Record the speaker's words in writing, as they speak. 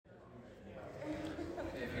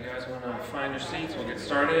find your seats, we'll get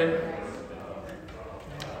started.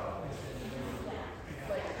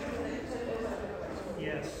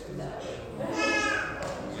 Yes.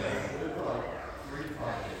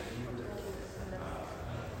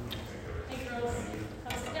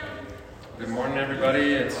 Good morning,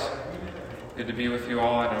 everybody. It's good to be with you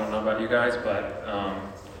all. I don't know about you guys, but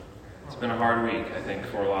it's been a hard week, I think,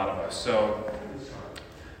 for a lot of us. So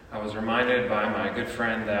I was reminded by my good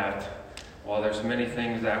friend that while there's many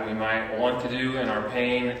things that we might want to do in our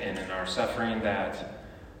pain and in our suffering, that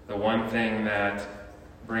the one thing that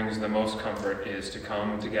brings the most comfort is to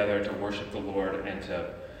come together to worship the Lord and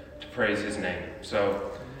to praise His name.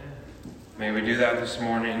 So may we do that this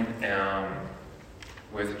morning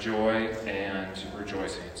with joy and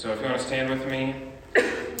rejoicing. So if you want to stand with me,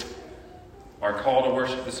 our call to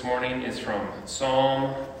worship this morning is from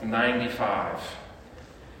Psalm 95.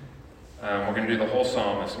 We're going to do the whole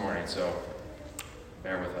psalm this morning, so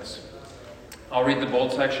bear with us. I'll read the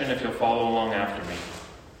bold section if you'll follow along after me.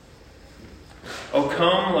 O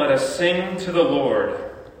come, let us sing to the Lord.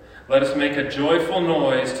 Let us make a joyful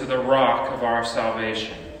noise to the rock of our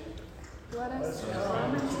salvation. Let us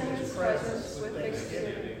come into His presence with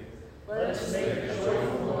thanksgiving. Let us make a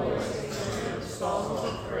joyful noise and sing songs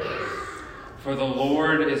of praise. For the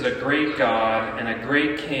Lord is a great God and a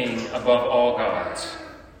great King above all gods.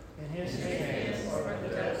 In His hands are the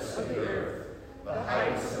depths of the earth. The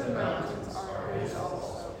heights of the mountains are His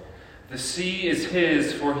also. The sea is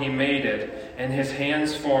His, for He made it, and His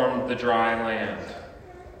hands formed the dry land.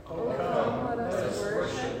 O come, let us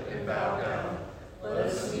worship and bow down. Let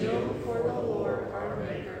us kneel before the Lord our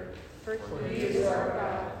Maker. For He is our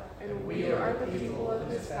God, and we are the people of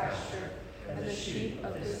His pasture, and the sheep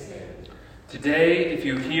of His hand. Today, if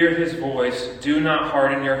you hear His voice, do not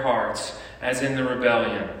harden your hearts, as in the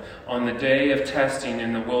rebellion, on the day of testing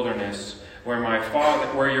in the wilderness,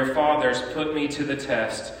 where your fathers put me to the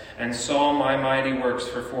test, and saw my mighty works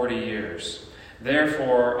for 40 years.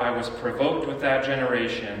 Therefore I was provoked with that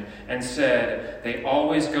generation, and said, they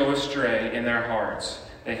always go astray in their hearts.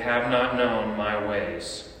 They have not known my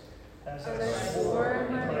ways. As I swore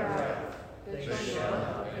in my wrath, they shall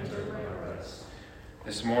not enter my rest.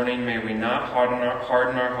 This morning may we not harden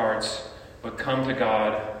our hearts, but come to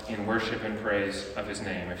God in worship and praise of His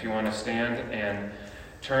name. If you want to stand and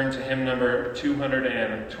turn to hymn number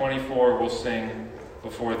 224, we'll sing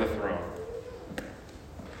Before the Throne.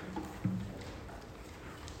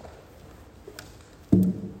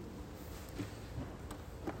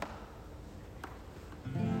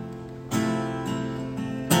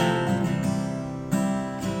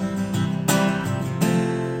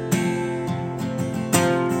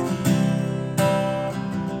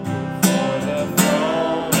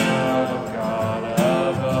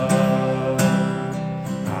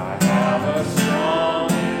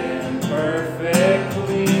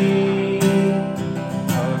 Perfectly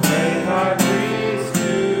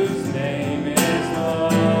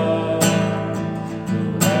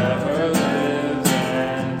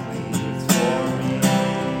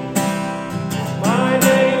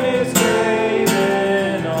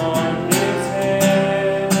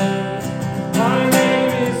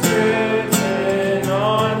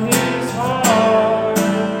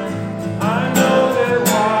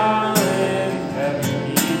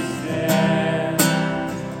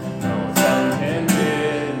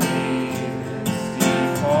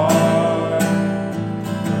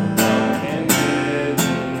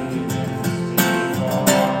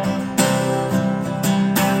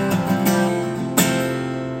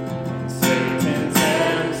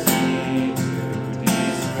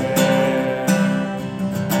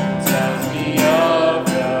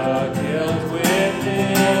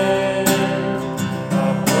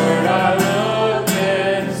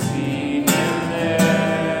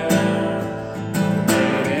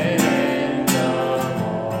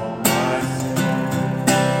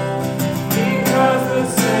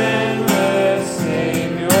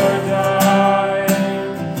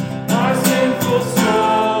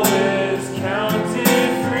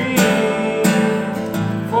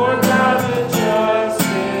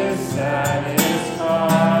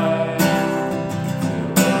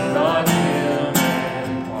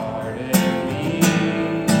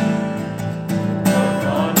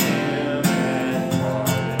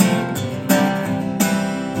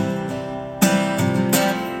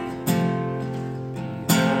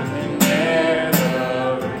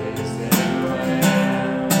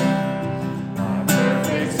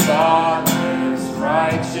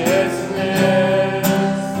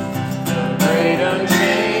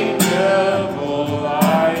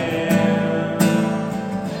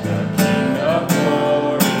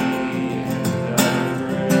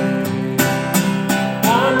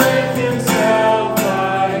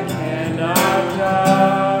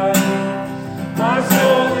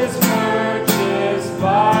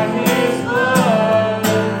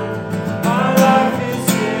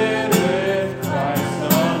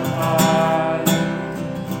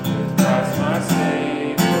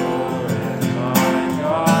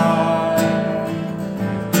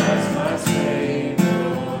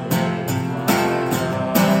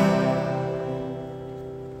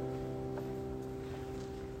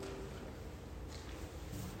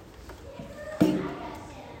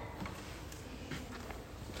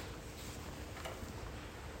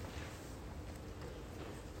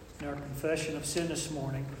confession of sin this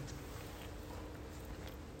morning,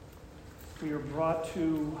 we are brought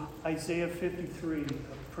to Isaiah 53,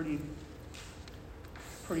 a pretty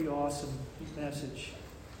awesome message.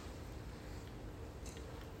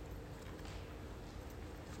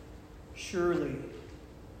 Surely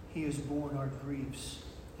he has borne our griefs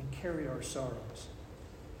and carried our sorrows.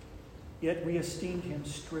 Yet we esteemed him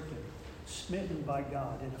stricken, smitten by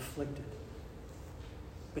God, and afflicted.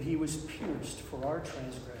 But he was pierced for our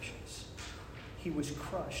transgressions. He was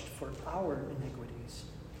crushed for our iniquities.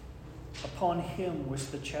 Upon him was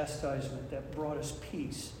the chastisement that brought us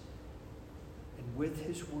peace, and with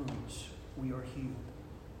his wounds we are healed.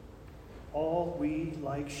 All we,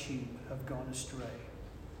 like sheep, have gone astray.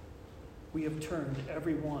 We have turned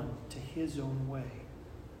every one to his own way,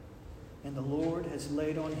 and the Lord has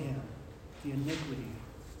laid on him the iniquity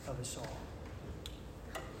of us all.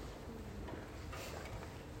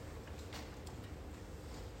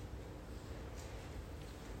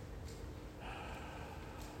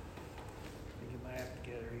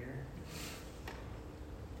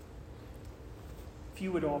 If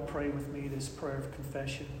you would all pray with me this prayer of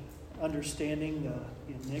confession, understanding the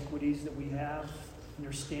iniquities that we have,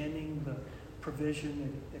 understanding the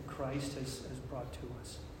provision that Christ has brought to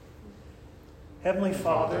us. Heavenly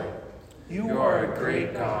Father, you are a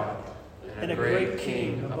great God and a great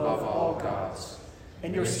King above all gods,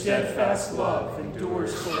 and your steadfast love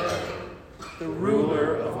endures forever. The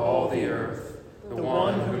ruler of all the earth, the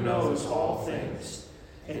one who knows all things,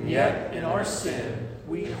 and yet in our sin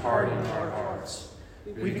we harden our hearts.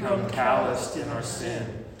 We become calloused in our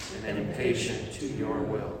sin and impatient to your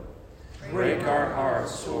will. Break our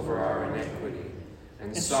hearts over our iniquity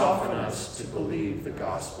and soften us to believe the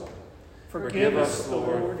gospel. Forgive us,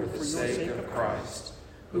 Lord, for the sake of Christ,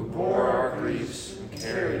 who bore our griefs and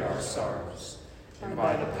carried our sorrows. And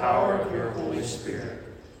by the power of your Holy Spirit,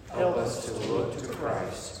 help us to look to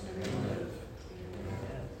Christ and live.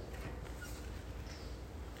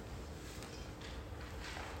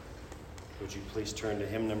 Would you please turn to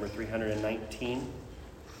hymn number 319? And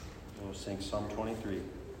we'll sing Psalm 23.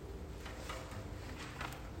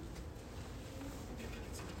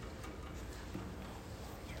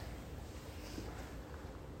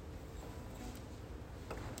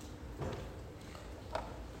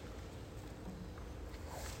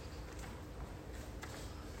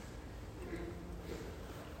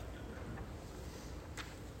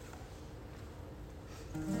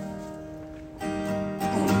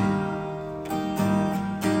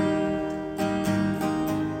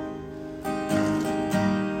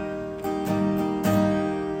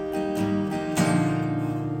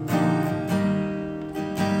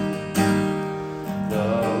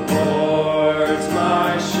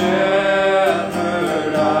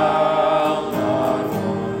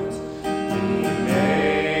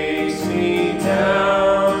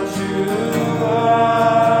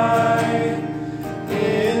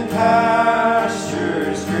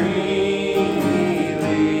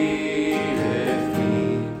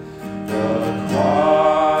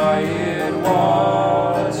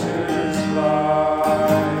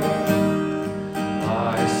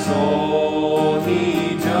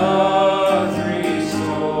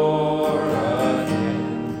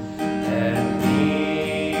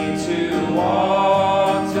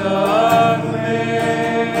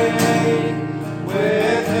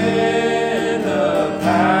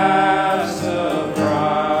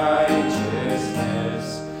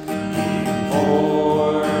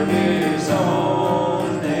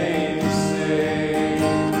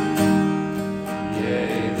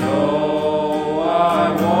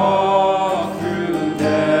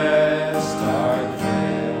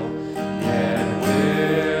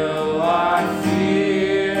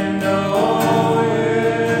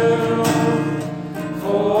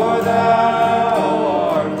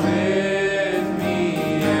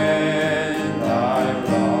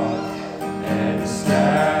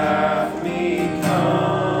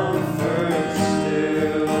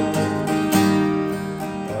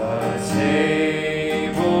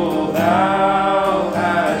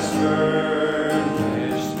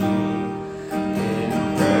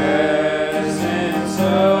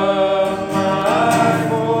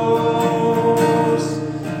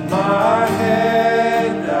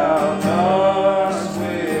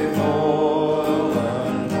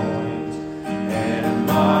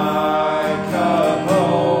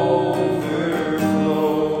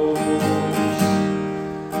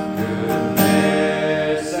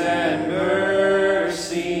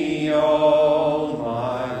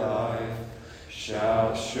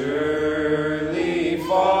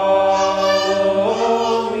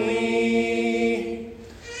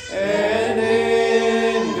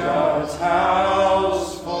 God's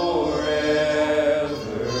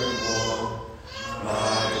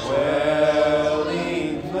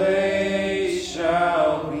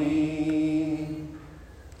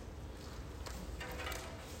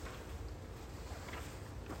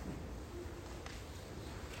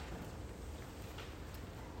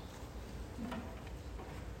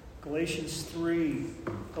Galatians 3.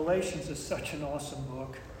 Galatians is such an awesome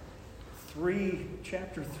book.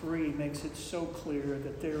 Chapter 3 makes it so clear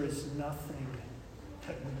that there is nothing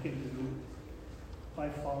that we can do by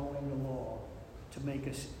following the law to make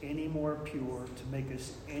us any more pure, to make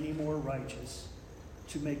us any more righteous,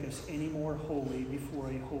 to make us any more holy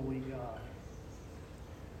before a holy God.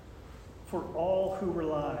 For all who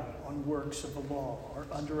rely on works of the law are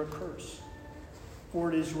under a curse. For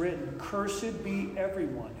it is written, "Cursed be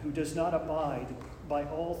everyone who does not abide by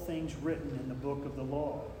all things written in the book of the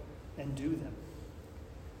law and do them."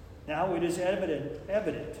 Now it is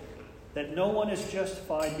evident that no one is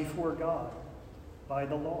justified before God by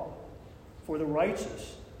the law, for the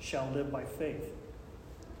righteous shall live by faith.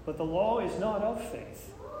 But the law is not of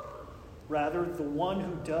faith. Rather, the one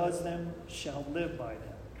who does them shall live by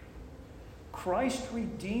them. Christ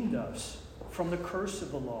redeemed us from the curse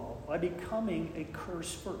of the law by becoming a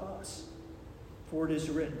curse for us. For it is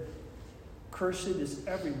written, "Cursed is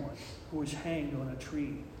everyone who is hanged on a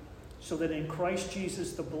tree, so that in Christ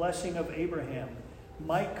Jesus the blessing of Abraham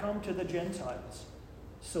might come to the Gentiles,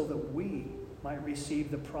 so that we might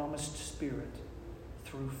receive the promised Spirit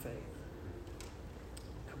through faith."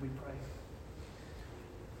 Could we pray?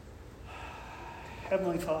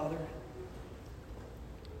 Heavenly Father,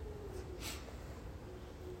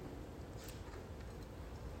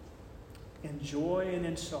 in joy and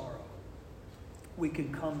in sorrow, we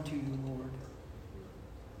can come to you, Lord,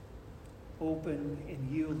 open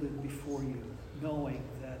and yielded before you, knowing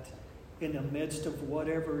that in the midst of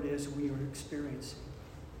whatever it is we are experiencing,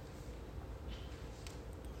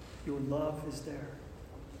 your love is there.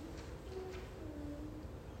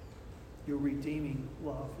 Your redeeming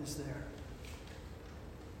love is there.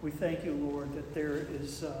 We thank you, Lord, that there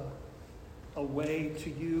is a way to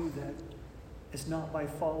you that is not by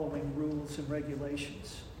following rules and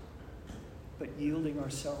regulations, but yielding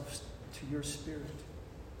ourselves to your Spirit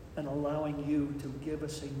and allowing you to give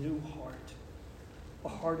us a new heart, a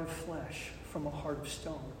heart of flesh from a heart of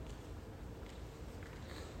stone.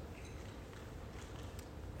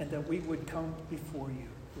 And that we would come before you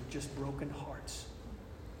with just broken hearts,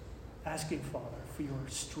 asking, Father, for your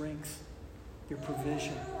strength, your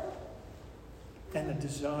provision, and the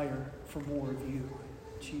desire for more of you.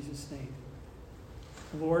 In Jesus' name.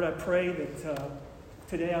 Lord, I pray that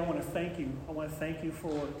today I want to thank you. I want to thank you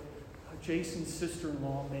for Jason's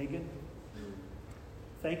sister-in-law, Megan.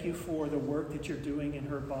 Thank you for the work that you're doing in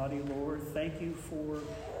her body, Lord. Thank you for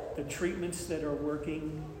the treatments that are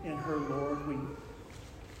working in her, Lord.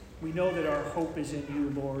 We know that our hope is in you,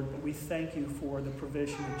 Lord, but we thank you for the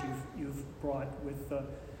provision that you've brought with the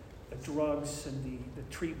drugs and the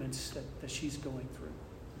treatments that she's going through.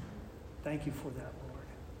 Thank you for that, Lord.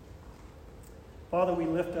 Father, we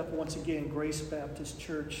lift up once again Grace Baptist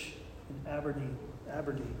Church in Aberdeen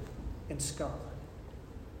in Scotland.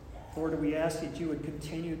 Lord, we ask that you would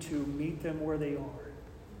continue to meet them where they are,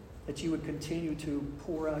 that you would continue to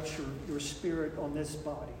pour out your Spirit on this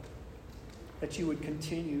body, that you would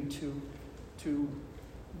continue to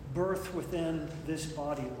birth within this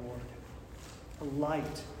body, Lord, a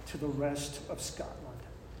light to the rest of Scotland,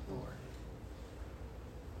 Lord.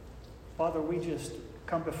 Father, we just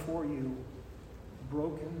come before you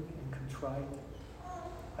broken and contrite,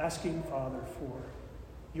 asking, Father, for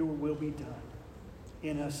your will be done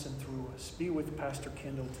in us and through us. Be with Pastor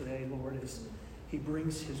Kendall today, Lord, as he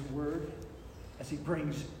brings his word, as he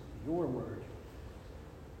brings your word.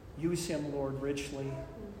 Use him, Lord, richly.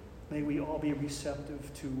 May we all be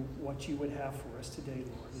receptive to what you would have for us today,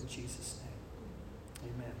 Lord, in Jesus'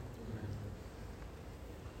 name. Amen.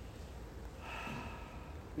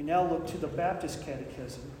 We now look to the Baptist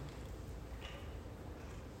Catechism.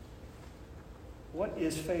 What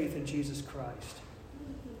is faith in Jesus Christ?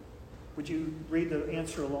 Would you read the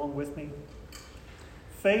answer along with me?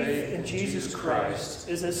 Faith in Jesus Christ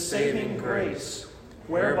is a saving grace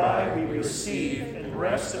whereby we receive and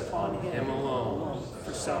rest upon him alone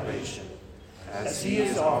for salvation, as he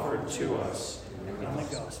is offered to us in the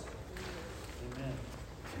gospel. Amen.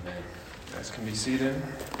 Amen. You guys can be seated.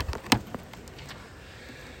 Good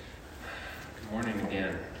morning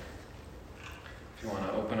again. If you want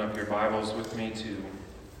to open up your Bibles with me to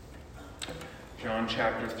John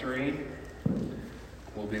chapter 3,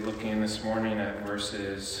 we'll be looking this morning at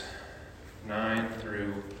verses 9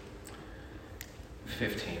 through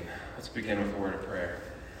 15. Let's begin with a word of prayer.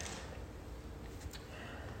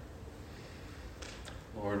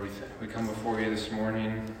 Lord, we come before you this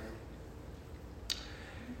morning,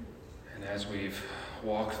 and as we've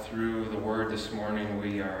walked through the word this morning,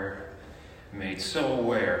 we are made so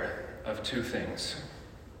aware of two things: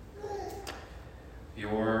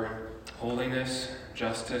 your holiness,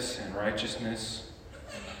 justice, and righteousness,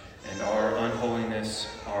 and our unholiness,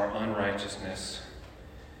 our unrighteousness,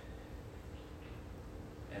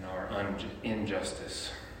 and our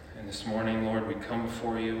injustice. And this morning, Lord, we come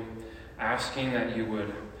before you asking that you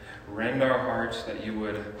would rend our hearts, that you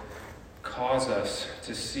would cause us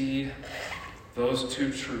to see those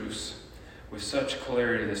two truths with such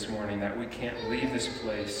clarity this morning that we can't leave this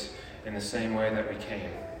place in the same way that we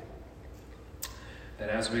came. That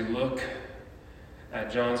as we look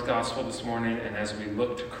at John's gospel this morning and as we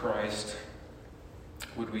look to Christ,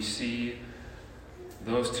 would we see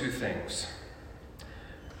those two things: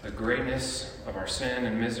 the greatness of our sin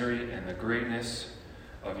and misery and the greatness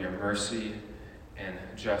of your mercy and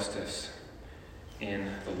justice in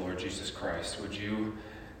the Lord Jesus Christ. Would you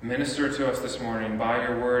minister to us this morning by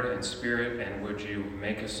your word and spirit, and would you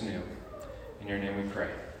make us new? In your name we pray.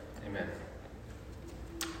 Amen.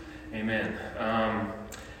 Amen.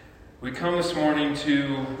 We come this morning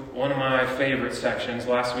to one of my favorite sections.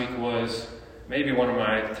 Last week was maybe one of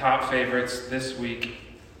my top favorites. This week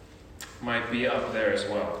might be up there as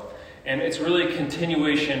well. And it's really a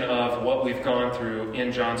continuation of what we've gone through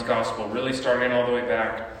in John's Gospel, really starting all the way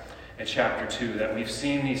back at chapter 2, that we've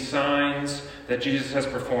seen these signs that Jesus has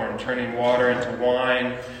performed, turning water into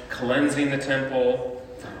wine, cleansing the temple.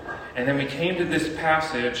 And then we came to this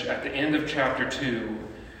passage at the end of chapter 2,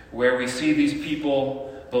 where we see these people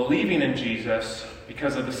believing in Jesus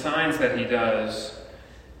because of the signs that he does,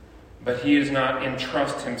 but he does not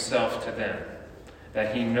entrust himself to them.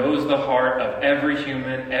 That he knows the heart of every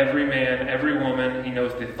human, every man, every woman. He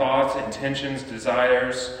knows the thoughts, intentions,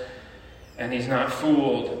 desires, and he's not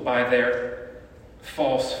fooled by their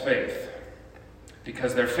false faith.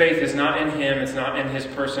 Because their faith is not in him, it's not in his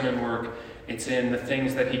person and work, it's in the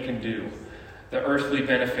things that he can do, the earthly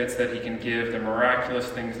benefits that he can give, the miraculous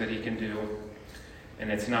things that he can do, and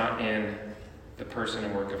it's not in the person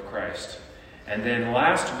and work of Christ. And then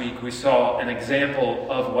last week we saw an example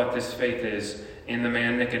of what this faith is in the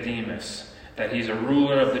man Nicodemus, that he's a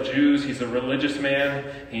ruler of the Jews, he's a religious man,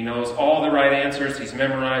 he knows all the right answers, he's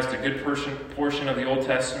memorized a good portion of the Old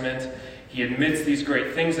Testament, he admits these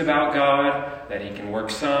great things about God, that he can work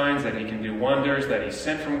signs, that he can do wonders, that he's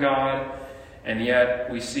sent from God, and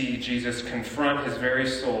yet we see Jesus confront his very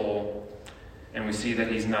soul, and we see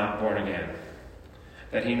that he's not born again.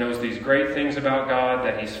 That he knows these great things about God,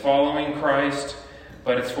 that he's following Christ,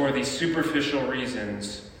 but it's for these superficial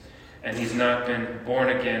reasons. And he's not been born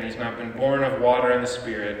again, he's not been born of water and the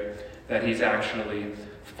Spirit, that he's actually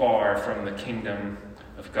far from the kingdom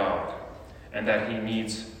of God. And that he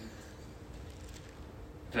needs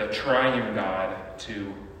the triune God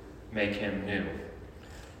to make him new.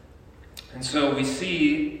 And so we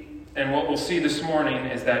see, and what we'll see this morning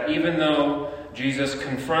is that even though Jesus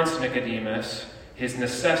confronts Nicodemus, his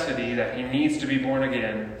necessity that he needs to be born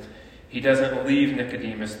again, he doesn't leave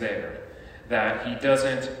Nicodemus there. That he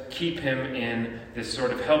doesn't keep him in this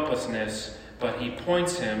sort of helplessness, but he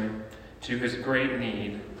points him to his great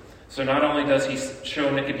need. So not only does he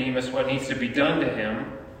show Nicodemus what needs to be done to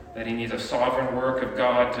him, that he needs a sovereign work of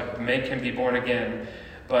God to make him be born again,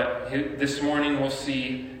 but this morning we'll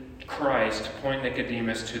see Christ point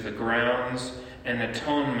Nicodemus to the grounds and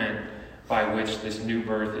atonement by which this new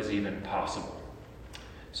birth is even possible.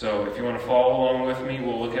 So if you want to follow along with me,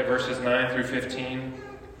 we'll look at verses 9 through 15.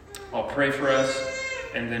 I'll pray for us,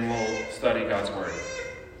 and then we'll study God's Word.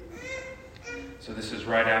 So this is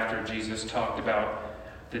right after Jesus talked about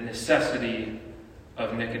the necessity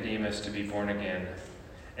of Nicodemus to be born again.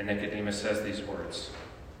 And Nicodemus says these words: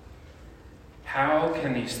 "How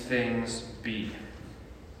can these things be?"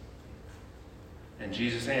 And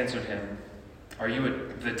Jesus answered him, "Are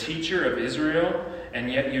you the teacher of Israel, and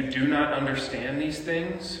yet you do not understand these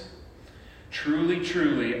things? Truly,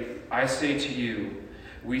 truly, I say to you,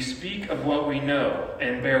 we speak of what we know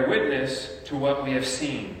and bear witness to what we have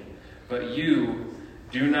seen, but you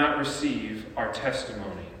do not receive our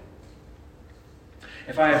testimony.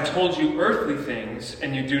 If I have told you earthly things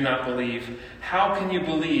and you do not believe, how can you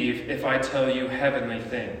believe if I tell you heavenly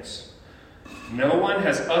things? No one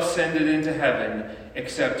has ascended into heaven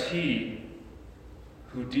except he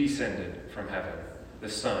who descended from heaven, the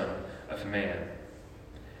Son of Man.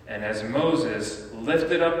 And as Moses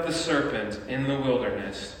lifted up the serpent in the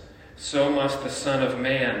wilderness, so must the Son of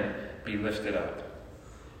Man be lifted up,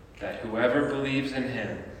 that whoever believes in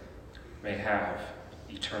him may have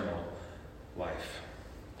eternal life."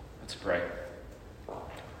 Let's pray.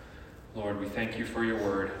 Lord, we thank you for your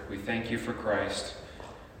word. We thank you for Christ.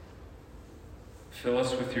 Fill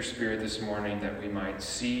us with your Spirit this morning that we might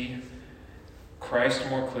see Christ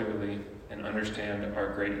more clearly and understand our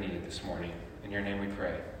great need this morning. In your name we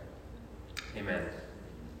pray. Amen.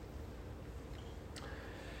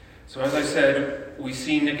 So as I said, we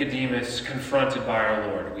see Nicodemus confronted by our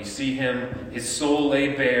Lord. We see him, his soul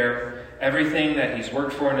laid bare, everything that he's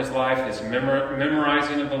worked for in his life, his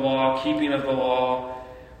memorizing of the law, keeping of the law,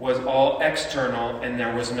 was all external, and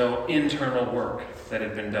there was no internal work that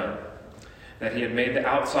had been done. That he had made the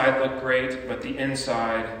outside look great, but the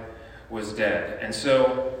inside was dead. And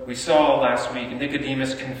so we saw last week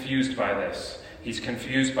Nicodemus confused by this. He's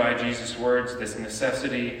confused by Jesus' words, this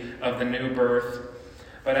necessity of the new birth.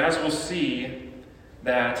 But as we'll see,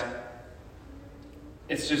 that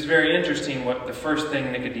it's just very interesting what the first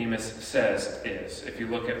thing Nicodemus says is. If you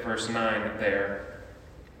look at verse 9 there,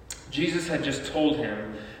 Jesus had just told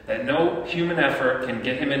him that no human effort can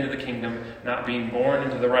get him into the kingdom, not being born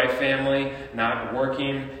into the right family, not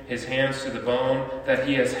working his hands to the bone, that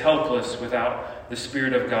he is helpless without the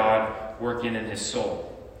Spirit of God working in his soul.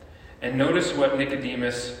 And notice what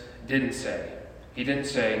Nicodemus didn't say. He didn't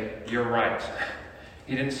say, "You're right."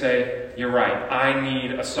 He didn't say, "You're right, I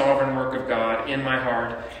need a sovereign work of God in my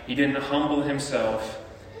heart." He didn't humble himself.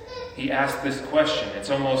 He asked this question. It's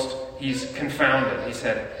almost, he's confounded. He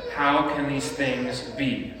said, "How can these things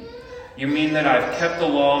be? You mean that I've kept the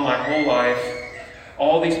law my whole life?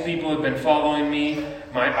 All these people have been following me.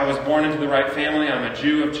 I was born into the right family. I'm a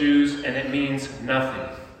Jew of Jews, and it means nothing.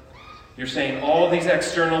 You're saying all these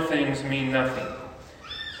external things mean nothing."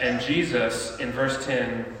 And Jesus, in verse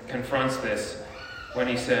 10, confronts this when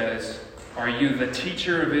he says, "Are you the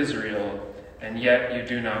teacher of Israel, and yet you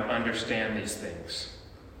do not understand these things?"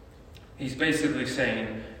 He's basically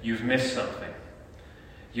saying, you've missed something.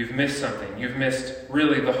 You've missed something. You've missed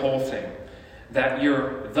really the whole thing. That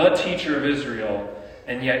you're the teacher of Israel,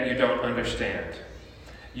 and yet you don't understand.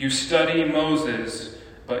 You study Moses,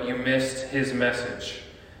 but you missed his message.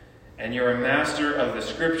 And you're a master of the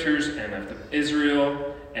scriptures and of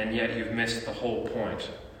Israel, and yet you've missed the whole point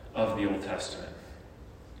of the Old Testament.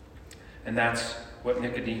 And that's what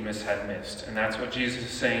Nicodemus had missed. And that's what Jesus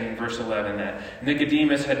is saying in verse 11, that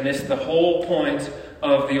Nicodemus had missed the whole point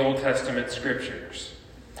of the Old Testament scriptures.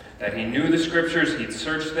 That he knew the scriptures, he'd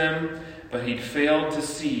searched them, but he'd failed to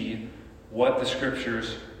see what the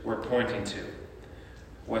scriptures were pointing to.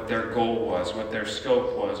 What their goal was, what their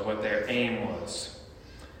scope was, what their aim was.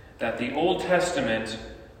 That the Old Testament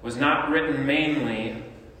was not written mainly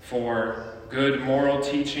for good moral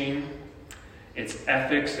teaching, its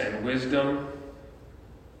ethics and wisdom,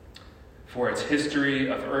 for its history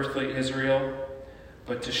of earthly Israel,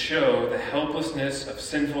 but to show the helplessness of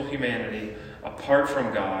sinful humanity apart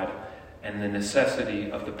from God and the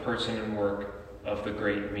necessity of the person and work of the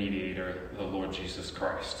great mediator, the Lord Jesus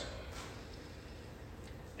Christ.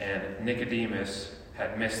 And Nicodemus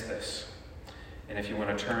had missed this. And if you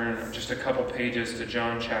want to turn just a couple pages to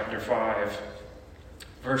John chapter 5,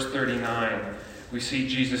 verse 39, we see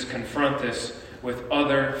Jesus confront this with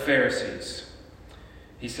other Pharisees.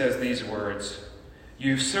 He says these words,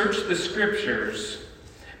 "You search the scriptures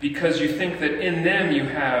because you think that in them you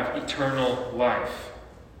have eternal life.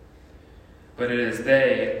 But it is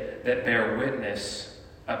they that bear witness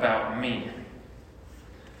about me."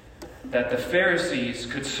 That the Pharisees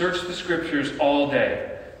could search the scriptures all day.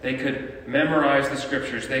 They could memorize the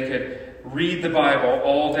scriptures. They could read the Bible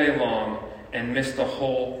all day long and miss the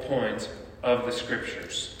whole point of the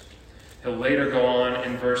scriptures. He'll later go on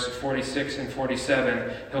in verse 46 and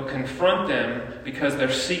 47. He'll confront them because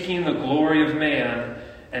they're seeking the glory of man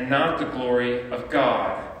and not the glory of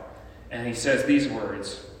God. And he says these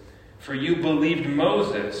words, "For you believed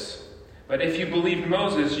Moses, but if you believed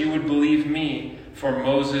Moses, you would believe me, for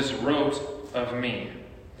Moses wrote of me.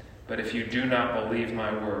 But if you do not believe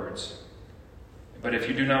my words, but if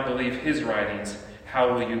you do not believe his writings,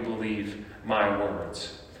 how will you believe my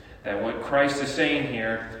words?" That what Christ is saying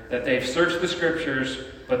here, that they've searched the scriptures,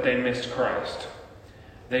 but they missed Christ.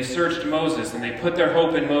 They searched Moses, and they put their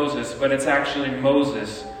hope in Moses, but it's actually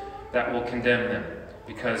Moses that will condemn them,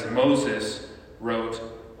 because Moses wrote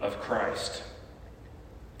of Christ.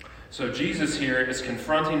 So Jesus here is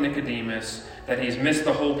confronting Nicodemus that he's missed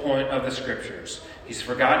the whole point of the scriptures. He's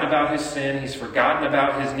forgotten about his sin. He's forgotten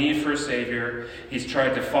about his need for a Savior. He's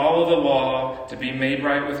tried to follow the law to be made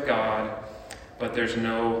right with God, but there's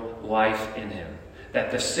no life in him.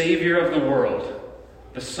 That the Savior of the world,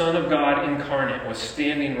 the Son of God incarnate, was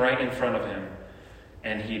standing right in front of him,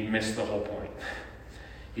 and he'd missed the whole point.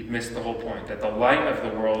 He'd missed the whole point. That the light of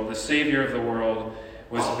the world, the Savior of the world,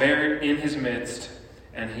 was there in his midst,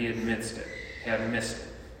 and he had missed it. He had missed it.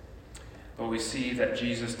 But we see that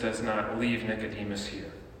Jesus does not leave Nicodemus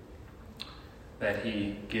here. That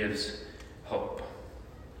he gives hope.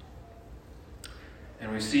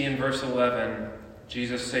 And we see in verse 11,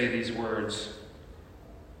 Jesus say these words,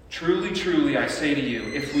 "Truly, truly, I say to you,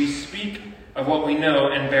 if we speak of what we know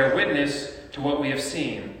and bear witness to what we have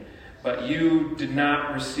seen, but you did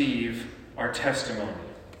not receive our testimony."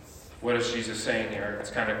 What is Jesus saying here?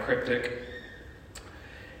 It's kind of cryptic.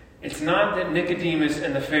 It's not that Nicodemus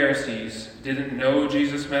and the Pharisees didn't know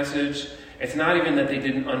Jesus' message. It's not even that they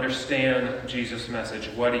didn't understand Jesus' message,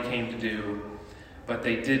 what he came to do, but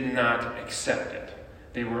they did not accept it.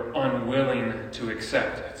 They were unwilling to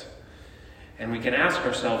accept it. And we can ask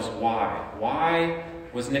ourselves why. Why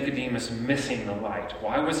was Nicodemus missing the light?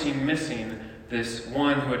 Why was he missing this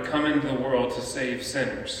one who had come into the world to save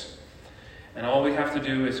sinners? And all we have to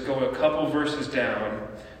do is go a couple verses down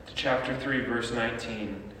to chapter 3, verse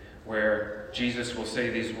 19, where Jesus will say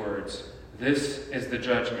these words, "This is the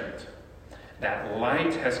judgment, that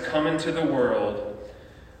light has come into the world,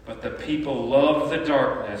 but the people love the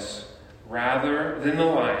darkness rather than the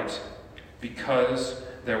light, because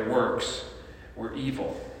their works were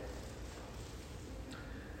evil."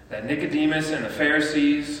 That Nicodemus and the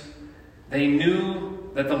Pharisees, they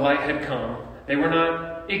knew that the light had come. They were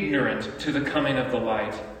not ignorant to the coming of the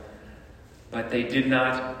light, but they did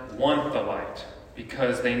not want the light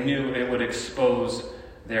because they knew it would expose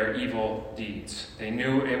their evil deeds. They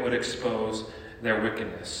knew it would expose their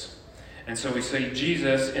wickedness. And so we see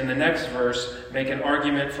Jesus in the next verse make an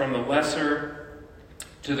argument from the lesser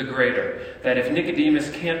to the greater. That if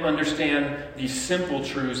Nicodemus can't understand these simple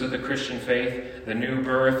truths of the Christian faith, the new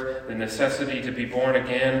birth, the necessity to be born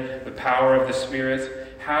again, the power of the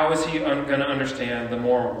Spirit, how is he going to understand the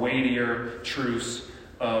more weightier truths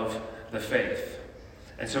of the faith?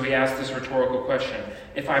 And so he asked this rhetorical question.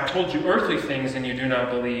 If I've told you earthly things and you do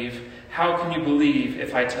not believe, how can you believe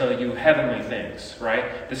if I tell you heavenly things,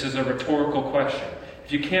 right? This is a rhetorical question.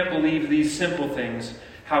 If you can't believe these simple things,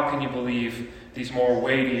 how can you believe these more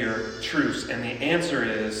weightier truths? And the answer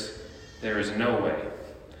is, there is no way.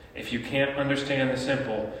 If you can't understand the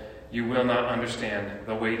simple, you will not understand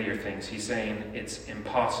the weightier things. He's saying it's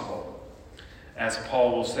impossible. As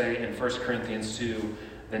Paul will say in 1 Corinthians 2,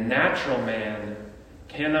 the natural man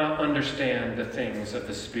cannot understand the things of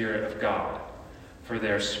the Spirit of God, for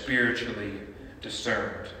they are spiritually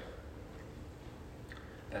discerned.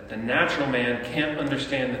 That the natural man can't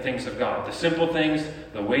understand the things of God. The simple things,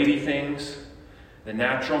 the weighty things, the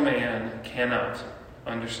natural man cannot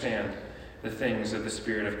understand the things of the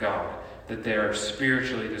Spirit of God. That they are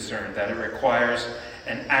spiritually discerned. That it requires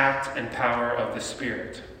an act and power of the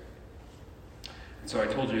Spirit. And so I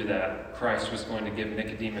told you that Christ was going to give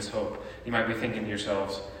Nicodemus hope. You might be thinking to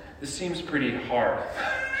yourselves, this seems pretty hard.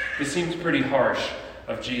 This seems pretty harsh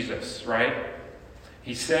of Jesus, right?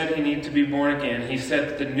 He said he needed to be born again. He said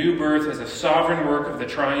that the new birth is a sovereign work of the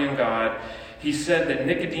triune God. He said that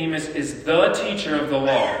Nicodemus is the teacher of the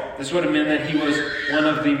law. This would have meant that he was one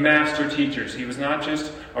of the master teachers. He was not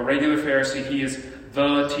just a regular Pharisee. He is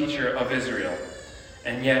the teacher of Israel.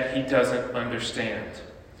 And yet he doesn't understand.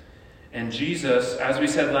 And Jesus, as we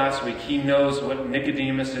said last week, he knows what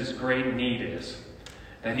Nicodemus' great need is.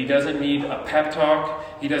 That he doesn't need a pep talk.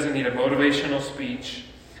 He doesn't need a motivational speech.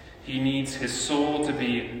 He needs his soul to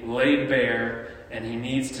be laid bare, and he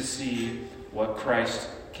needs to see what Christ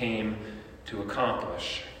came to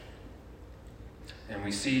accomplish. And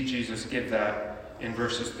we see Jesus give that in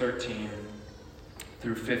verses 13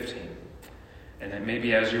 through 15. And then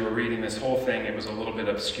maybe as you were reading this whole thing, it was a little bit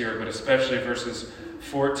obscure, but especially verses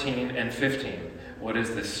 14 and 15. What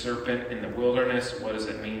is this serpent in the wilderness? What does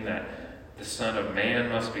it mean that the Son of Man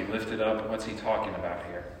must be lifted up? What's he talking about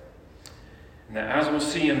here? Now, as we'll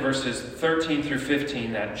see in verses 13 through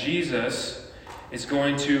 15, that Jesus is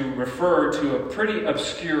going to refer to a pretty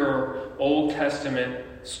obscure Old Testament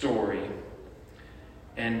story.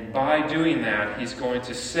 And by doing that, he's going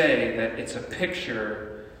to say that it's a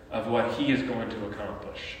picture of what he is going to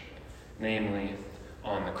accomplish, namely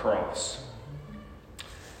on the cross.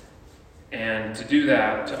 And to do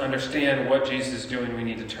that, to understand what Jesus is doing, we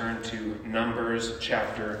need to turn to Numbers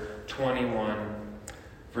chapter 21,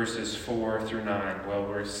 verses 4 through 9, where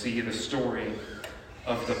we'll see the story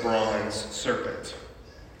of the bronze serpent.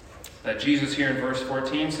 That Jesus here in verse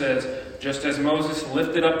 14 says, just as Moses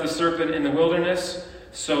lifted up the serpent in the wilderness,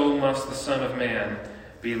 so must the Son of Man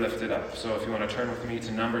be lifted up. So if you want to turn with me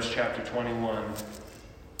to Numbers chapter 21,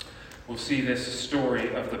 we'll see this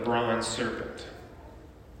story of the bronze serpent.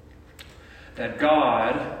 That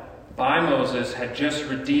God, by Moses, had just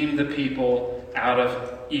redeemed the people out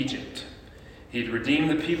of Egypt. He'd redeemed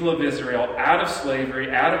the people of Israel out of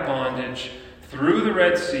slavery, out of bondage, through the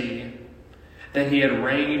Red Sea. That he had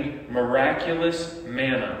rained miraculous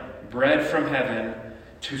manna, bread from heaven,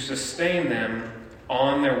 to sustain them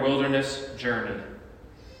on their wilderness journey.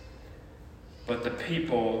 but the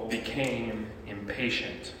people became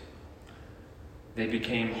impatient. They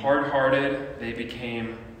became hard-hearted. They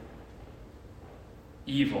became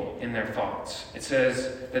evil in their thoughts. It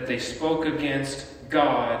says that they spoke against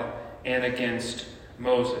God and against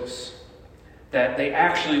Moses. That they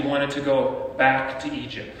actually wanted to go back to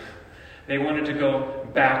Egypt. They wanted to go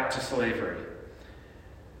back to slavery.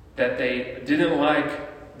 That they didn't like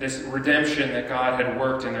this redemption that God had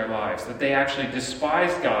worked in their lives. That they actually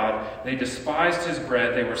despised God. They despised His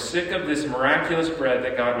bread. They were sick of this miraculous bread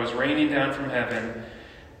that God was raining down from heaven.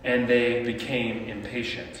 And they became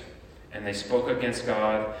impatient. And they spoke against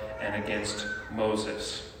God and against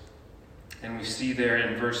Moses. And we see there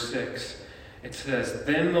in verse 6, it says,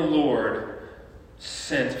 "Then the Lord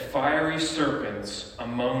sent fiery serpents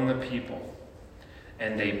among the people,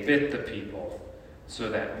 and they bit the people, so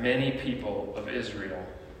that many people of Israel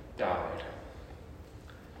died."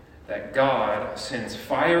 That God sends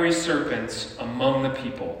fiery serpents among the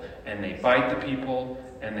people, and they bite the people,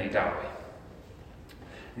 and they die.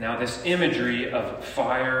 Now, this imagery of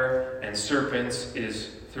fire and serpents is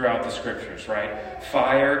throughout the Scriptures, right?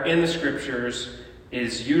 Fire in the Scriptures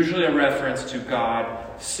is usually a reference to God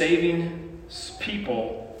saving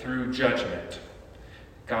people through judgment.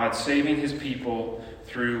 God saving His people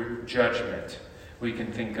through judgment. We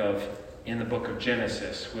can think of in the book of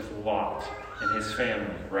Genesis with Lot and his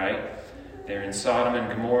family, right? They're in Sodom and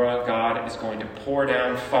Gomorrah. God is going to pour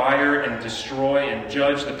down fire and destroy and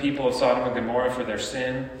judge the people of Sodom and Gomorrah for their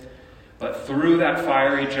sin. But through that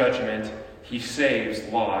fiery judgment, He saves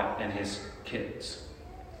Lot and his kids.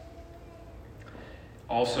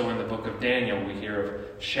 Also in the book of Daniel, we hear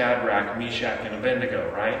of Shadrach, Meshach, and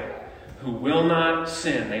Abednego, right? Who will not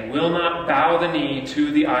sin. They will not bow the knee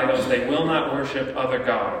to the idols. They will not worship other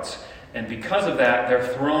gods. And because of that, they're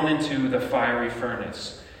thrown into the fiery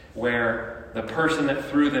furnace, where the person that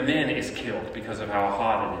threw them in is killed because of how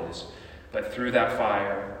hot it is. But through that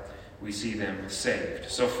fire, we see them saved.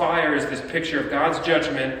 So fire is this picture of God's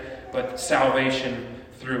judgment, but salvation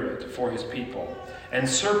through it for His people. And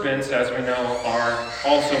serpents, as we know, are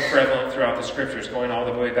also prevalent throughout the Scriptures, going all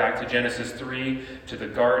the way back to Genesis 3, to the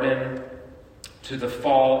garden, to the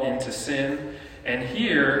fall into sin. And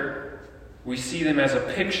here, we see them as a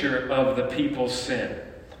picture of the people's sin.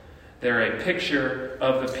 They're a picture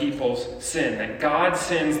of the people's sin. That God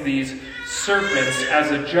sends these serpents as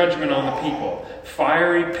a judgment on the people.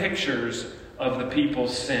 Fiery pictures of the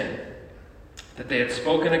people's sin. That they had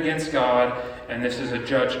spoken against God, and this is a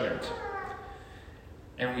judgment.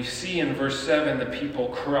 And we see in verse 7, the people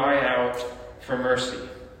cry out for mercy.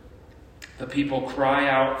 The people cry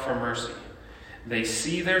out for mercy. They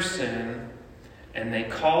see their sin, and they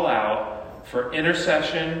call out for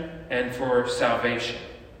intercession and for salvation.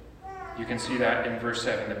 You can see that in verse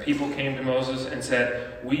 7. The people came to Moses and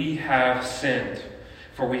said, "We have sinned,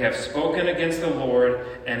 for we have spoken against the Lord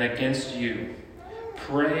and against you.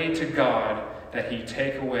 Pray to God that He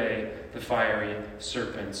take away the fiery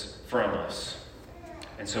serpents from us."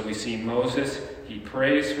 And so we see Moses, he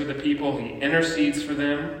prays for the people, he intercedes for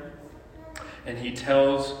them, and he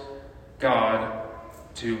tells God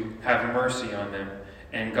to have mercy on them.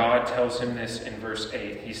 And God tells him this in verse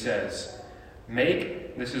 8. He says,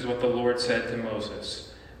 this is what the Lord said to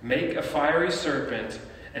Moses, "Make a fiery serpent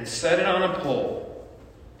and set it on a pole,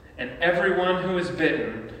 and everyone who is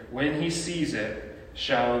bitten, when he sees it,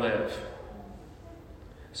 shall live."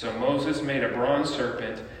 So Moses made a bronze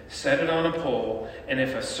serpent, set it on a pole, and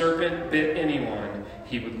if a serpent bit anyone,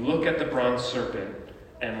 he would look at the bronze serpent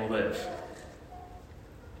and live.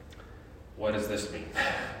 What does this mean?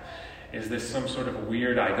 Is this some sort of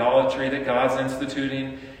weird idolatry that God's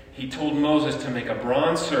instituting? He told Moses to make a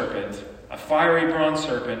bronze serpent, a fiery bronze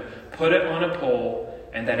serpent, put it on a pole,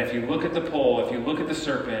 and that if you look at the pole, if you look at the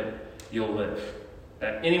serpent, you'll live.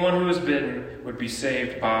 That anyone who is bitten would be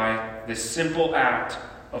saved by this simple act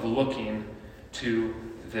of looking to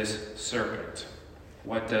this serpent.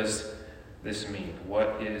 What does this mean?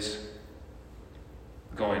 What is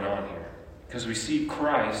going on here? Because we see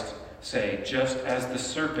Christ say, "Just as the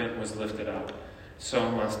serpent was lifted up, so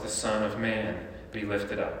must the Son of Man be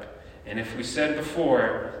lifted up." And if we said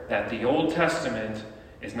before that the Old Testament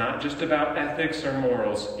is not just about ethics or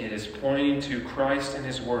morals, it is pointing to Christ and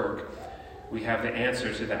His work, we have the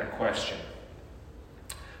answer to that question.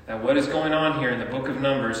 Now, what is going on here in the book of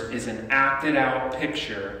Numbers is an acted out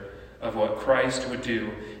picture of what Christ would do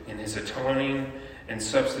in His atoning and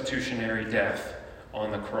substitutionary death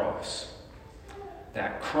on the cross.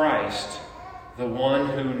 That Christ, the one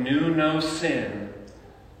who knew no sin,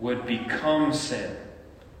 would become sin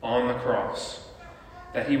on the cross.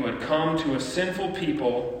 That He would come to a sinful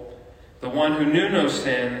people, the one who knew no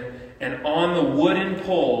sin, And on the wooden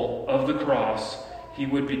pole of the cross, he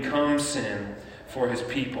would become sin for his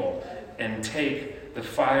people and take the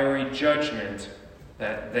fiery judgment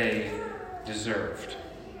that they deserved.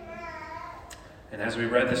 And as we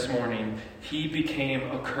read this morning, he became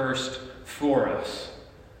accursed for us.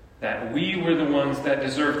 That we were the ones that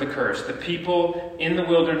deserved the curse. The people in the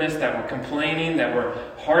wilderness that were complaining, that were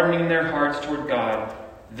hardening their hearts toward God,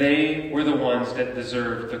 they were the ones that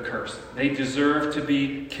deserved the curse. They deserved to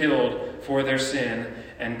be killed for their sin.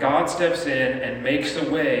 And God steps in and makes a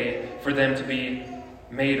way for them to be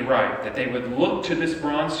made right. That they would look to this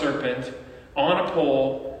bronze serpent on a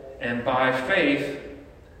pole, and by faith,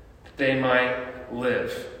 they might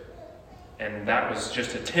live. And that was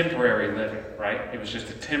just a temporary living, right? It was just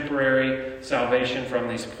a temporary salvation from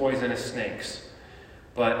these poisonous snakes.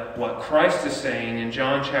 But what Christ is saying in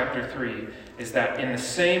John chapter 3 is that in the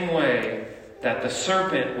same way that the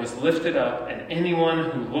serpent was lifted up and anyone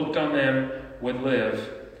who looked on them would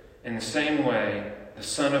live, in the same way the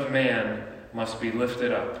Son of Man must be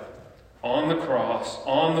lifted up on the cross,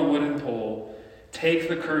 on the wooden pole, take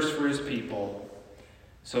the curse for his people,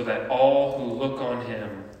 so that all who look on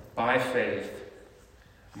him by faith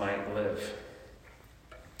might live.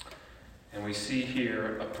 And we see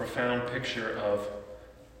here a profound picture of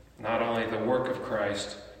not only the work of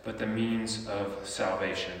Christ, but the means of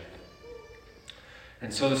salvation.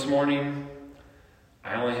 And so this morning,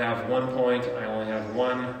 I only have one point, I only have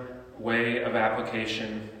one way of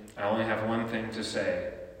application, I only have one thing to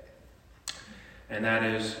say. And that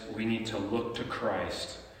is, we need to look to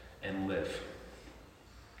Christ and live.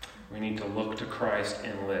 We need to look to Christ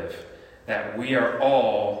and live. That we are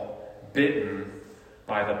all bitten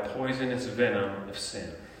by the poisonous venom of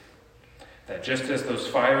sin. That just as those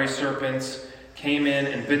fiery serpents came in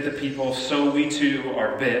and bit the people, so we too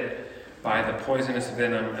are bit by the poisonous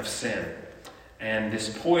venom of sin. And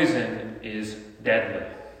this poison is deadly.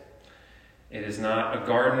 It is not a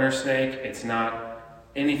gardener snake. It's not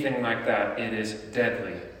anything like that. It is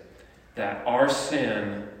deadly. That our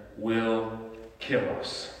sin will kill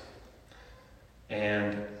us.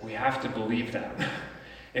 And we have to believe that.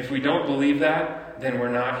 If we don't believe that, then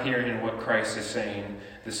we're not hearing what Christ is saying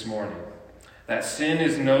this morning. That sin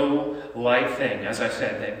is no light thing. As I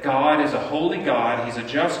said, that God is a holy God, he's a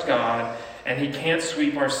just God, and he can't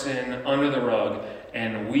sweep our sin under the rug,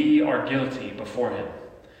 and we are guilty before him.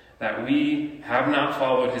 That we have not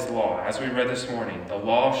followed his law. As we read this morning, the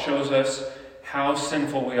law shows us how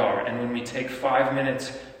sinful we are, and when we take 5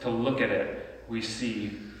 minutes to look at it, we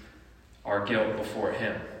see our guilt before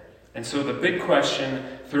him. And so the big question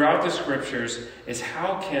throughout the scriptures is,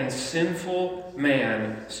 how can sinful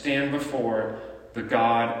man stand before the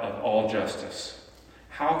God of all justice?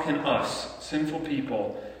 How can us, sinful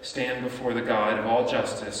people, stand before the God of all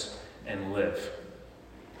justice and live?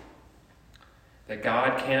 That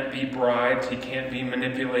God can't be bribed, he can't be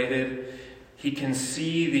manipulated. He can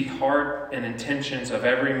see the heart and intentions of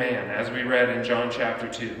every man, as we read in John chapter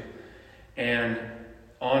 2. And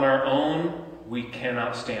on our own, we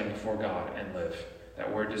cannot stand before God and live.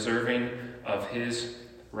 That we're deserving of his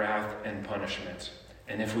wrath and punishment.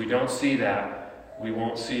 And if we don't see that, we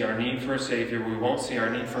won't see our need for a Savior. We won't see our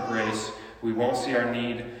need for grace. We won't see our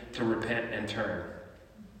need to repent and turn.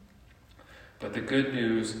 But the good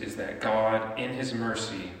news is that God, in his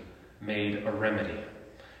mercy, made a remedy,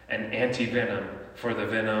 an anti-venom for the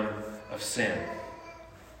venom of sin.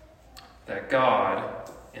 That God,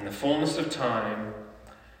 in the fullness of time,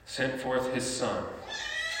 sent forth his Son,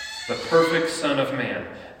 the perfect Son of Man,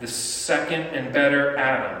 the second and better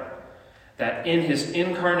Adam, that in his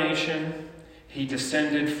incarnation he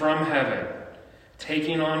descended from heaven,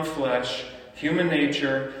 taking on flesh, human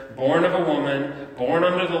nature, born of a woman, born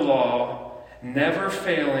under the law, never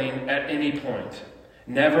failing at any point,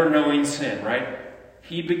 never knowing sin, right?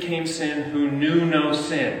 He became sin who knew no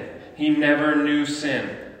sin. He never knew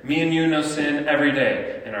sin. Me and you know sin every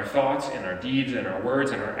day, in our thoughts, in our deeds, in our words,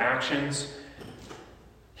 in our actions.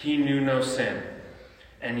 He knew no sin.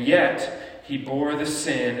 And yet, he bore the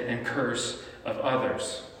sin and curse of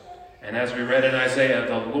others. And as we read in Isaiah,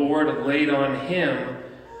 the Lord laid on him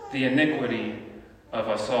the iniquity of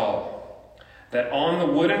us all. That on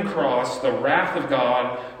the wooden cross, the wrath of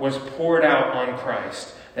God was poured out on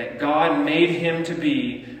Christ. That God made him to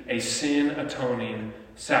be a sin-atoning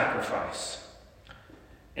sacrifice.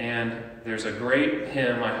 And there's a great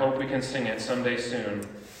hymn, I hope we can sing it someday soon.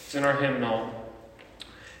 It's in our hymnal,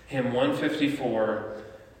 hymn 154,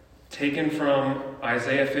 taken from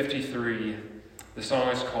Isaiah 53. The song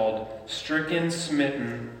is called Stricken,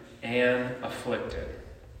 Smitten, and Afflicted.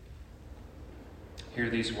 Hear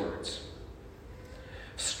these words.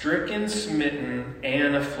 stricken, smitten,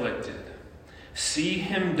 and afflicted. See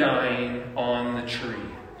him dying on the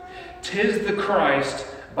tree. 'Tis the Christ,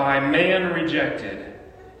 by man rejected.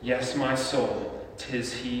 Yes, my soul,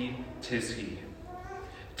 'tis he, 'tis he.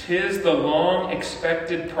 'Tis the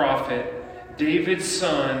long-expected prophet, David's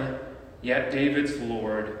son, yet David's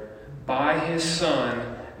Lord. By his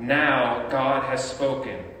Son, now God has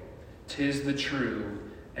spoken. 'Tis the true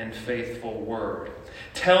and faithful word.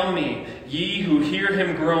 Tell me, ye who hear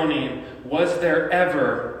him groaning, was there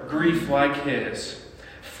ever grief like his?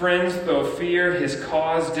 Friends, though fear his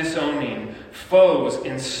cause disowning, foes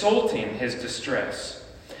insulting his distress.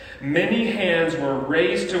 Many hands were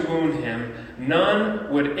raised to wound him, none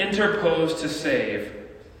would interpose to save.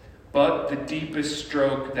 But the deepest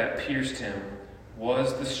stroke that pierced him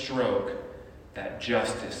was the stroke that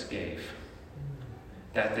justice gave.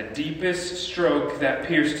 That the deepest stroke that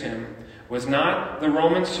pierced him was not the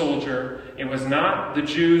Roman soldier, it was not the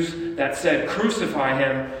Jews that said, "Crucify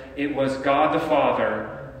him," it was God the Father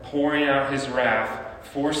pouring out his wrath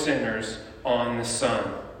for sinners on the Son.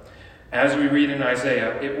 As we read in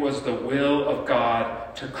Isaiah, it was the will of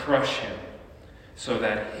God to crush him so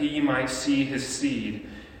that he might see his seed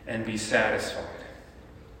and be satisfied.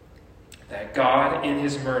 That God in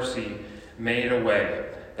his mercy made a way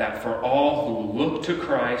that for all who look to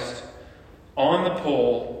Christ on the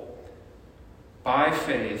pole by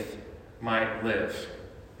faith might live.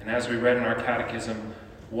 And as we read in our catechism,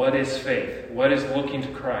 what is faith? What is looking to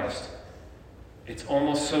Christ? It's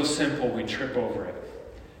almost so simple we trip over it.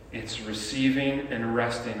 It's receiving and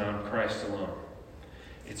resting on Christ alone.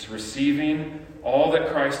 It's receiving all that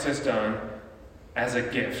Christ has done as a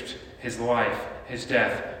gift, his life, his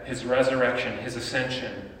death, his resurrection, his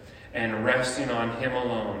ascension, and resting on him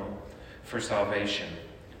alone for salvation.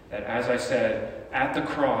 That, as I said, at the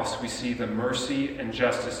cross we see the mercy and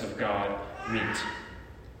justice of God meet.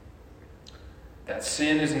 That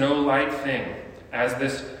sin is no light thing, as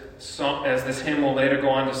this hymn will later go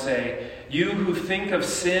on to say, "You who think of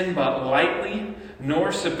sin but lightly,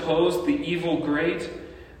 nor suppose the evil great,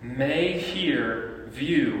 may here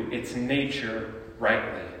view its nature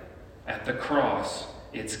rightly. At the cross,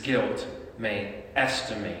 its guilt may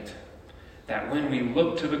estimate." That when we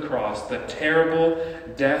look to the cross, the terrible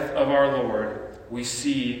death of our Lord, we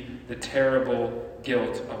see the terrible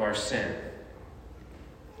guilt of our sin.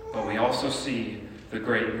 But we also see the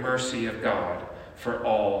great mercy of God for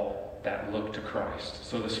all that look to Christ.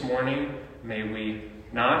 So this morning, may we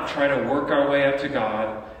not try to work our way up to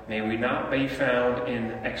God. May we not be found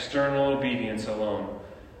in external obedience alone,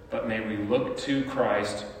 but may we look to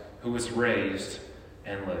Christ who was raised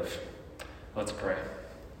and live. Let's pray.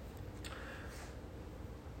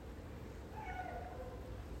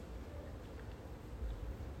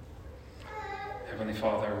 Heavenly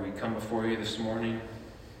Father, we come before you this morning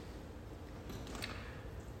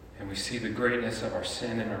and we see the greatness of our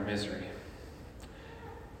sin and our misery.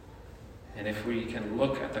 And if we can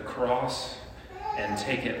look at the cross and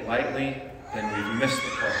take it lightly, then we've missed the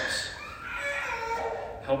cross.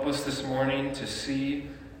 Help us this morning to see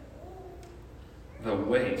the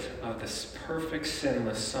weight of this perfect,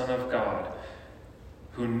 sinless Son of God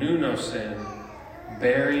who knew no sin,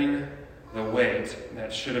 bearing the weight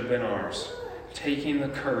that should have been ours, taking the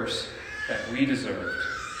curse that we deserved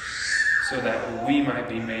so that we might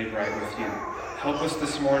be made right with you. Help us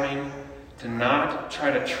this morning to not try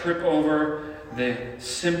to trip over the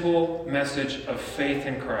simple message of faith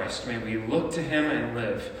in Christ. May we look to him and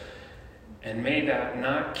live. And may that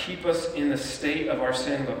not keep us in the state of our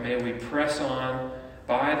sin, but may we press on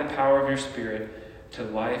by the power of your Spirit to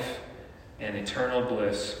life and eternal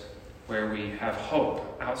bliss, where we have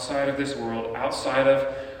hope outside of this world, outside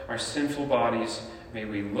of our sinful bodies. May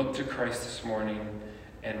we look to Christ this morning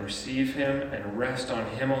and receive him and rest on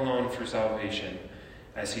him alone for salvation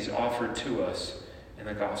as he's offered to us in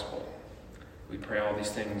the gospel. We pray all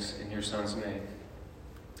these things in your Son's name.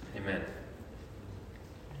 Amen.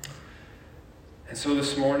 And so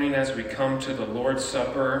this morning, as we come to the Lord's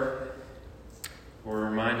Supper, we're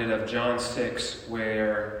reminded of John 6,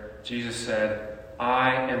 where Jesus said,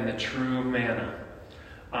 "I am the true manna.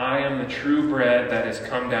 I am the true bread that has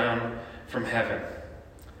come down from heaven."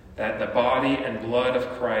 That the body and blood of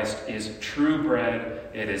Christ is true bread,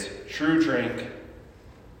 it is true drink,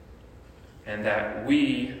 and that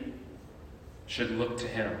we should look to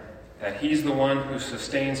him. That he's the one who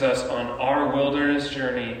sustains us on our wilderness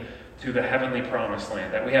journey to the heavenly promised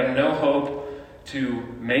land. That we have no hope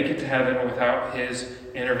to make it to heaven without his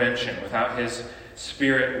intervention, without his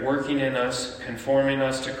Spirit working in us, conforming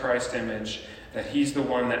us to Christ's image. That he's the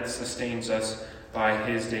one that sustains us by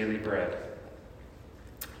his daily bread.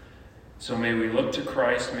 So may we look to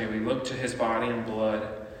Christ, may we look to his body and blood,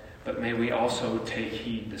 but may we also take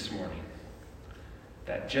heed this morning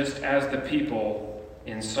that just as the people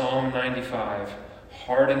in Psalm 95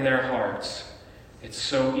 harden their hearts, it's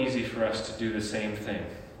so easy for us to do the same thing,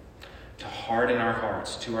 to harden our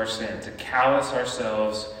hearts to our sin, to callous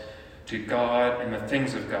ourselves to God and the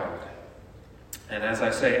things of God. And as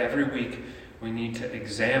I say every week, we need to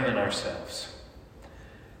examine ourselves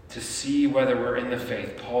to see whether we're in the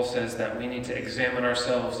faith. Paul says that we need to examine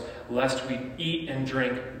ourselves lest we eat and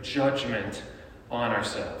drink judgment on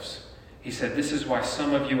ourselves. He said, this is why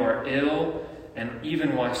some of you are ill and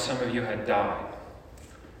even why some of you had died.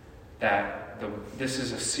 This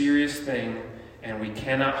is a serious thing and we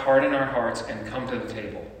cannot harden our hearts and come to the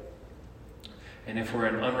table. And if we're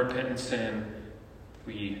in unrepentant sin,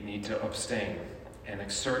 we need to abstain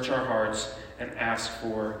and search our hearts and ask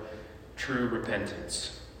for true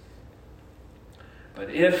repentance. But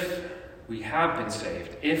if we have been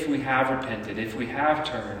saved, if we have repented, if we have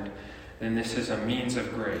turned, then this is a means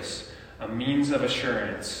of grace, a means of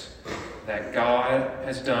assurance that God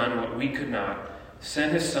has done what we could not,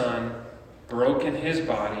 sent his Son, broken his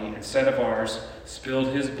body instead of ours, spilled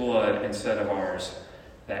his blood instead of ours,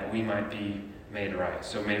 that we might be made right.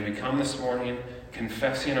 So may we come this morning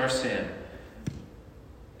confessing our sin,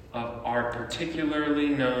 of our particularly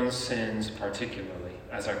known sins particularly,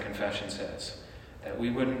 as our confession says. That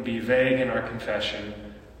we wouldn't be vague in our confession.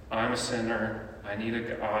 I'm a sinner. I need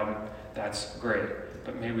a God. That's great.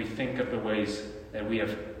 But may we think of the ways that we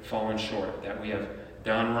have fallen short, that we have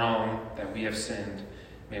done wrong, that we have sinned.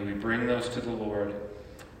 May we bring those to the Lord,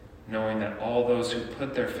 knowing that all those who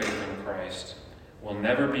put their faith in Christ will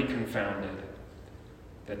never be confounded,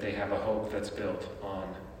 that they have a hope that's built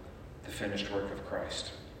on the finished work of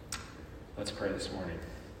Christ. Let's pray this morning.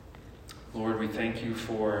 Lord, we thank you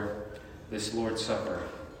for this Lord's Supper,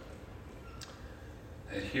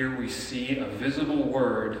 that here we see a visible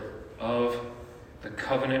word of the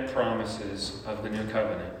covenant promises of the new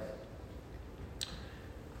covenant.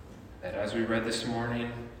 That as we read this morning,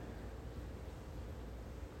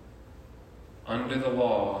 under the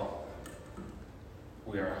law,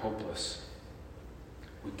 we are hopeless.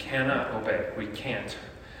 We cannot obey. We can't.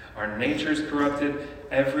 Our nature is corrupted.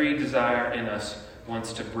 Every desire in us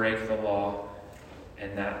wants to break the law,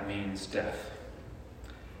 and that means death.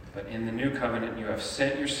 But in the new covenant, you have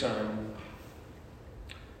sent your Son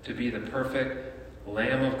to be the perfect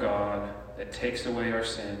Lamb of God that takes away our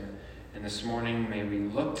sin. And this morning, may we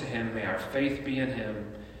look to him, may our faith be in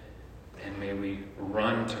him, and may we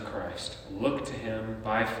run to Christ, look to him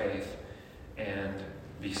by faith, and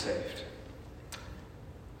be saved.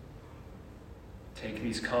 Take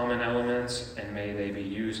these common elements, and may they be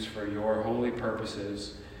used for your holy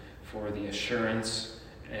purposes, for the assurance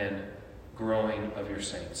and growing of your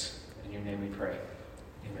saints. In your name we pray.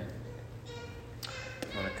 Amen.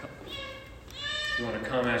 If you want to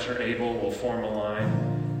come as you're able, we'll form a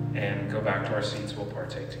line and go back to our seats. We'll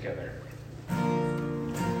partake together.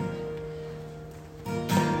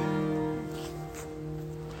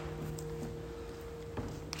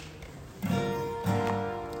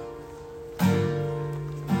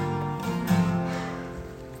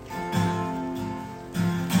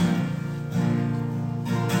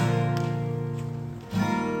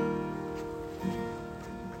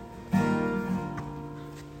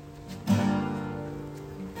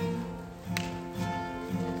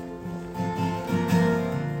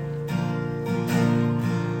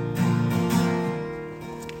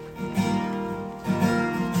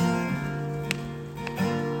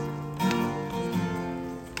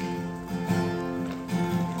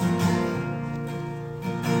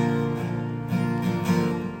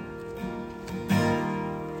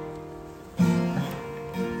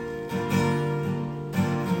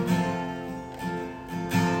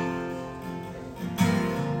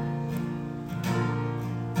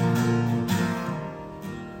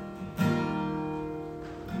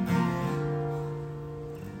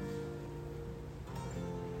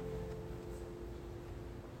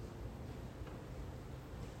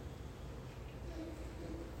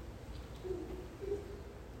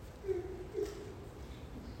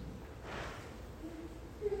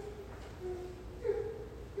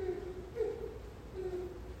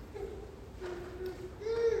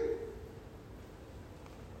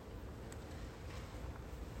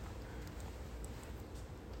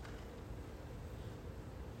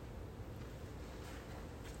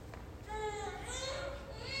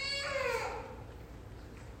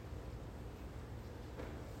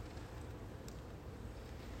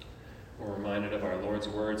 We're reminded of our Lord's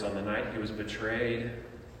words on the night he was betrayed.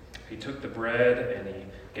 He took the bread and he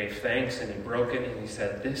gave thanks and he broke it and he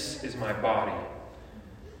said, "This is my body,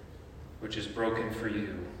 which is broken for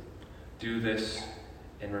you. Do this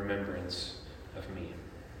in remembrance of me."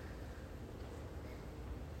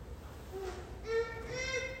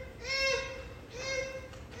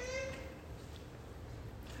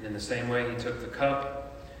 And in the same way, he took the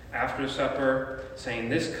cup after supper, saying,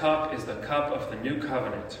 "This cup is the cup of the new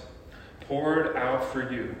covenant, poured out for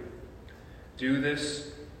you. Do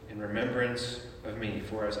this in remembrance of me.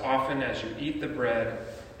 For as often as you eat the bread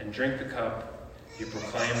and drink the cup, you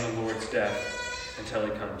proclaim the Lord's death until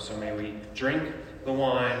he comes." So may we drink the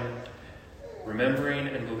wine, remembering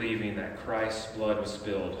and believing that Christ's blood was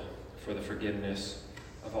spilled for the forgiveness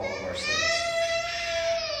of all of our sins.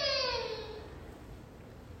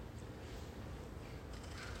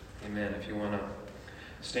 Amen. If you want to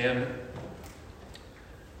stand,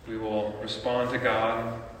 we will respond to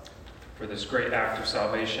God for this great act of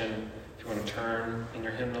salvation. If you want to turn in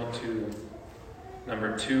your hymnal to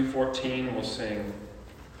number 214, we'll sing,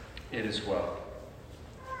 "It Is Well."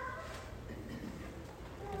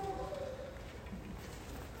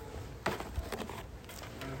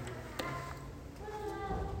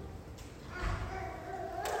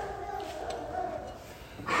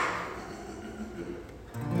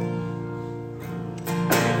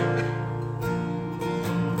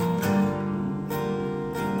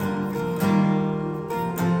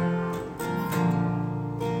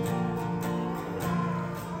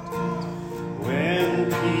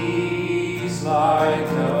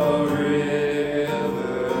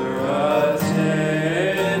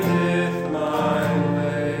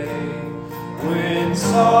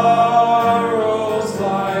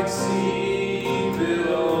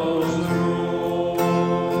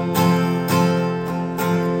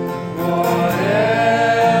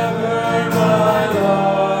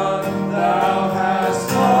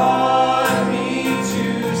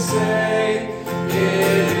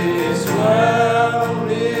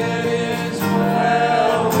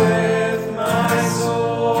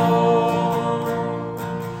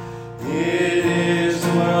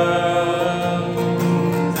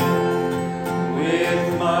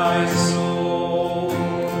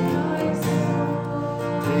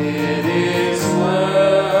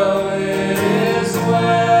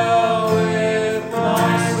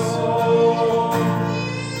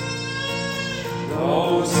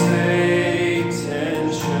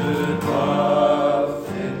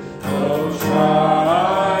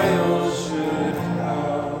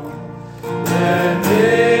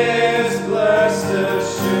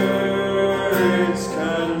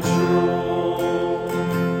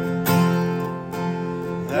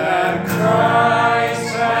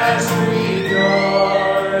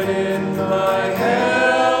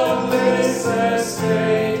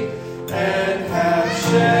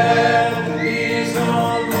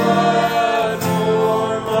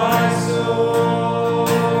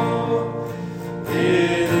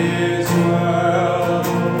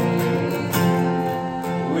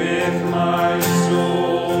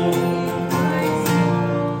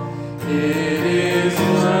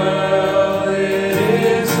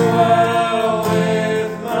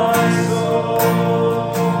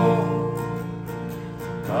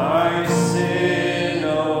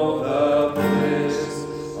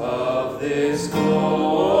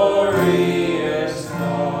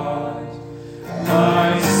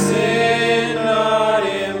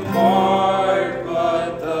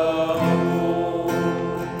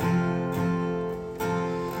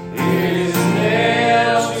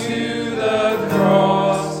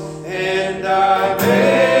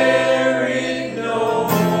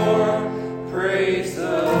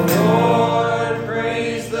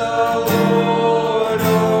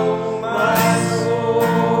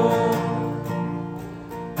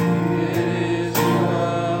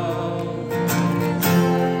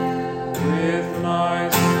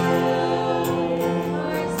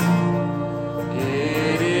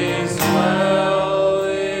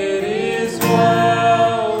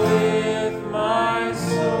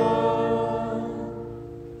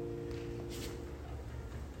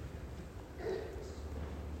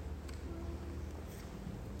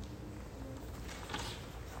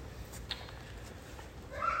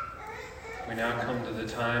 We now come to the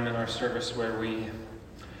time in our service where we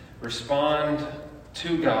respond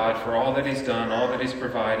to God for all that he's done, all that he's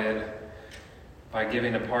provided, by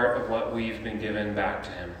giving a part of what we've been given back to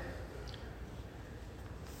him.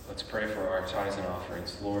 Let's pray for our tithes and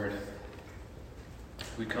offerings. Lord,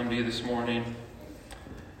 we come to you this morning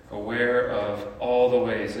aware of all the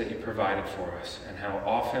ways that you provided for us and how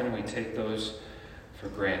often we take those for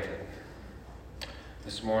granted.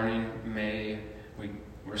 This morning, may we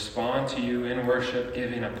respond to you in worship,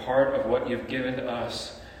 giving a part of what you've given to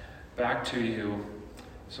us back to you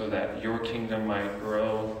so that your kingdom might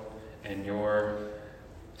grow and your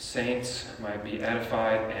saints might be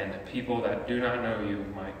edified and people that do not know you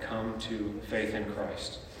might come to faith in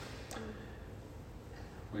Christ.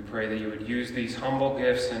 We pray that you would use these humble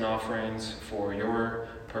gifts and offerings for your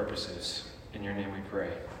purposes. In your name we pray.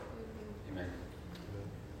 Amen.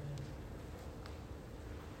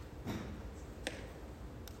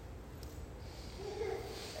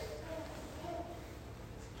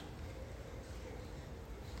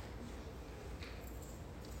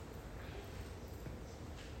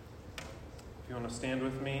 If you want to stand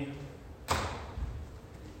with me,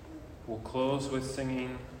 we'll close with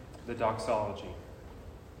singing the doxology.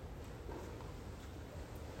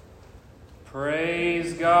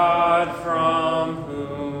 Praise God from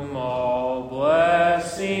whom all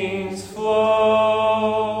blessings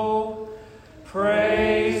flow.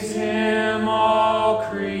 Praise Him, all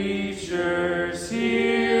creatures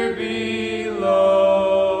here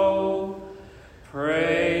below.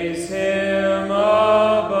 Praise Him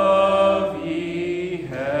above, ye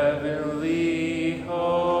heavenly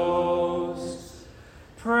hosts.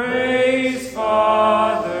 Praise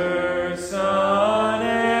Father, Son,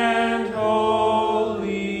 and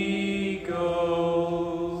Holy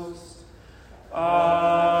Ghost.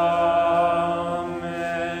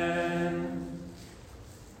 Amen.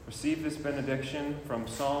 Receive this benediction from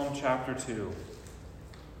Psalm chapter 2.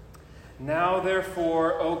 Now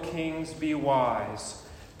therefore, O kings, be wise.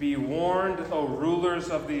 Be warned, O rulers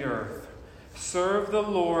of the earth. Serve the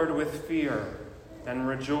Lord with fear and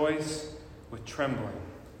rejoice with trembling.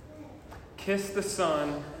 Kiss the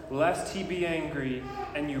Son, lest he be angry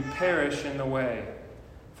and you perish in the way,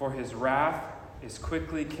 for his wrath is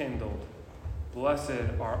quickly kindled. Blessed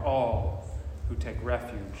are all who take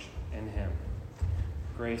refuge in him.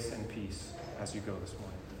 Grace and peace as you go this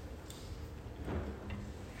morning.